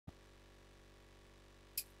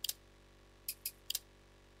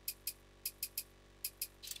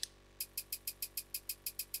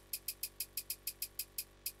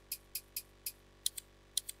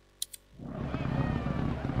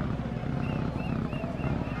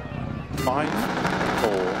5,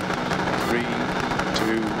 4, 3,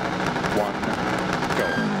 2, 1, go.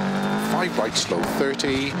 5 right, slow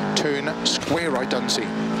 30, turn, square right unseen,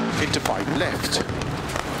 into 5 left,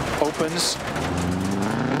 opens,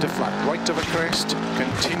 into flat right of a crest,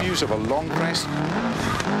 continues of a long crest,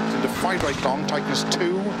 into 5 right long, tightens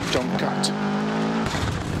 2, don't cut.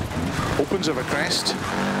 Opens of a crest,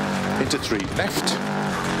 into 3 left,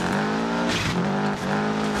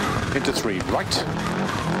 into 3 right,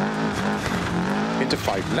 into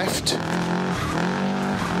 5 left,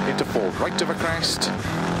 into 4 right of a crest,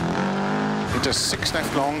 into 6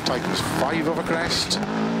 left long, tightens 5 of a crest,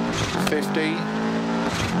 50,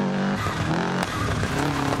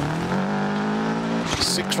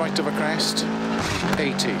 6 right of a crest,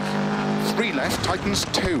 80, 3 left, tightens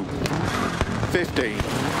 2, 50,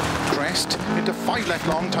 crest, into 5 left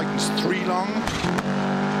long, tightens 3 long,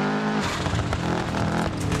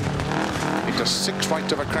 into 6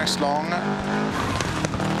 right of a crest long,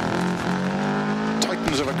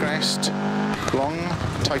 tightens of a crest, long,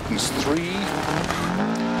 tightens 3,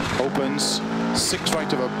 opens, 6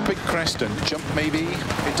 right of a big crest and jump maybe,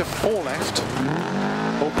 into 4 left,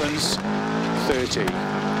 opens, 30,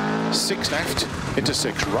 6 left, into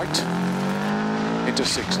 6 right, into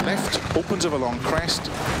 6 left, opens of a long crest,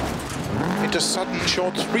 into sudden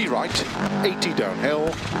short 3 right, 80 downhill,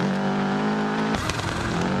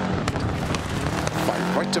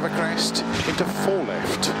 5 right of a crest, into 4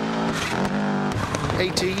 left,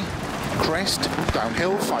 80, crest,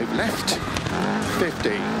 downhill, 5 left,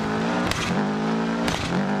 50,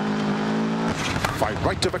 5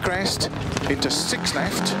 right of a crest, into 6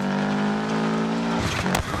 left,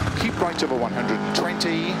 keep right over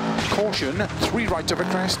 120, caution, 3 right of a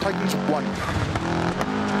crest, tightens 1,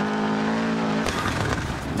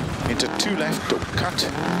 into 2 left, don't cut,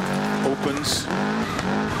 opens,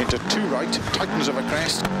 into 2 right, tightens of a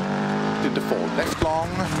crest, into 4 left long,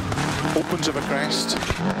 opens of a crest,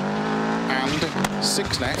 and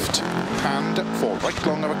 6 left, and 4 right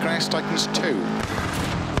long of a crest, tightens 2,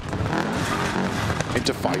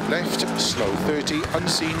 into 5 left, slow 30,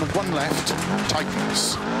 unseen, 1 left,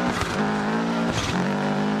 tightens,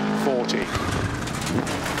 40,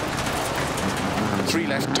 3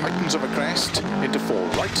 left, tightens of a crest, into 4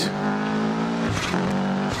 right,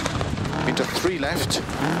 into 3 left,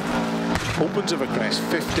 opens of a crest,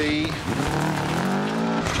 50,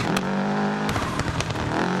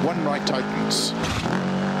 1 right, tightens,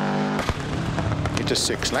 into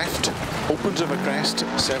 6 left, opens of a crest,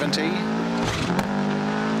 70,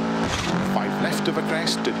 5 left of a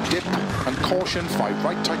crest, to dip, and caution, 5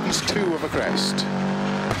 right, tightens 2 of a crest,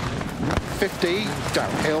 50,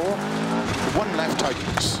 downhill, 1 left,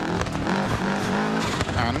 tightens,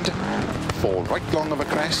 and 4 right long of a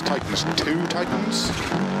crest, tightens 2, tightens,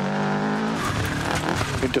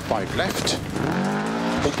 into 5 left,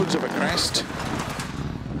 opens of a crest,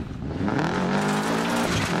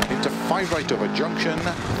 into 5 right of a junction,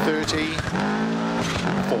 30,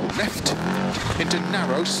 4 left, into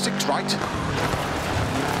narrow, 6 right,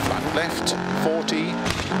 flat left, 40,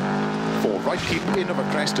 4 right, keep in of a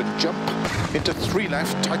crest and jump, into 3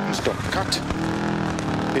 left, tightens, don't cut,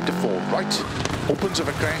 into 4 right, opens of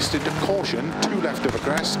a crest, into caution, 2 left of a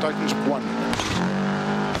crest, tightens 1,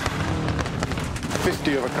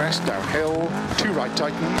 50 of a crest, downhill, 2 right,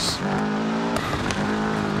 tightens,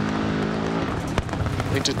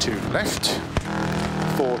 into 2 left,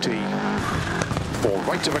 40, 4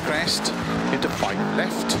 right of a crest, into 5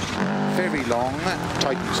 left, very long,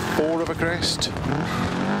 tightens 4 of a crest,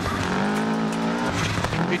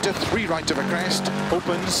 into 3 right of a crest,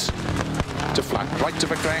 opens, to flat right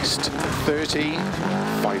of a crest, 30,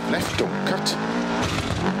 5 left, don't cut,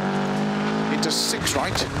 into 6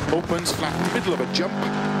 right, opens, flat middle of a jump,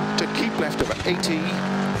 to keep left of 80,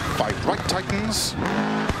 5 right, tightens,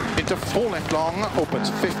 into 4 left long, opens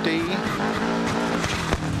 50,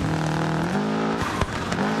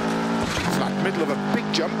 flat middle of a big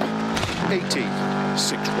jump, 80,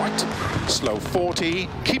 6 right, slow 40,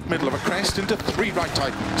 keep middle of a crest, into 3 right,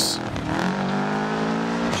 tightens,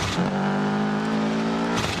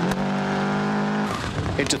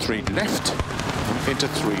 into 3 left, into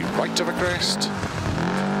 3 right of a crest,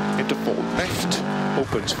 into 4 left,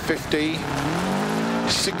 opens 50,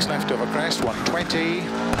 6 left of a crest, 120,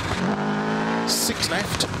 6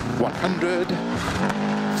 left, 100,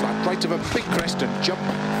 flat right of a big crest and jump,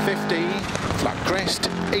 50, flat crest,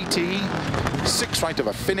 80, 6 right of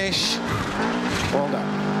a finish, well done.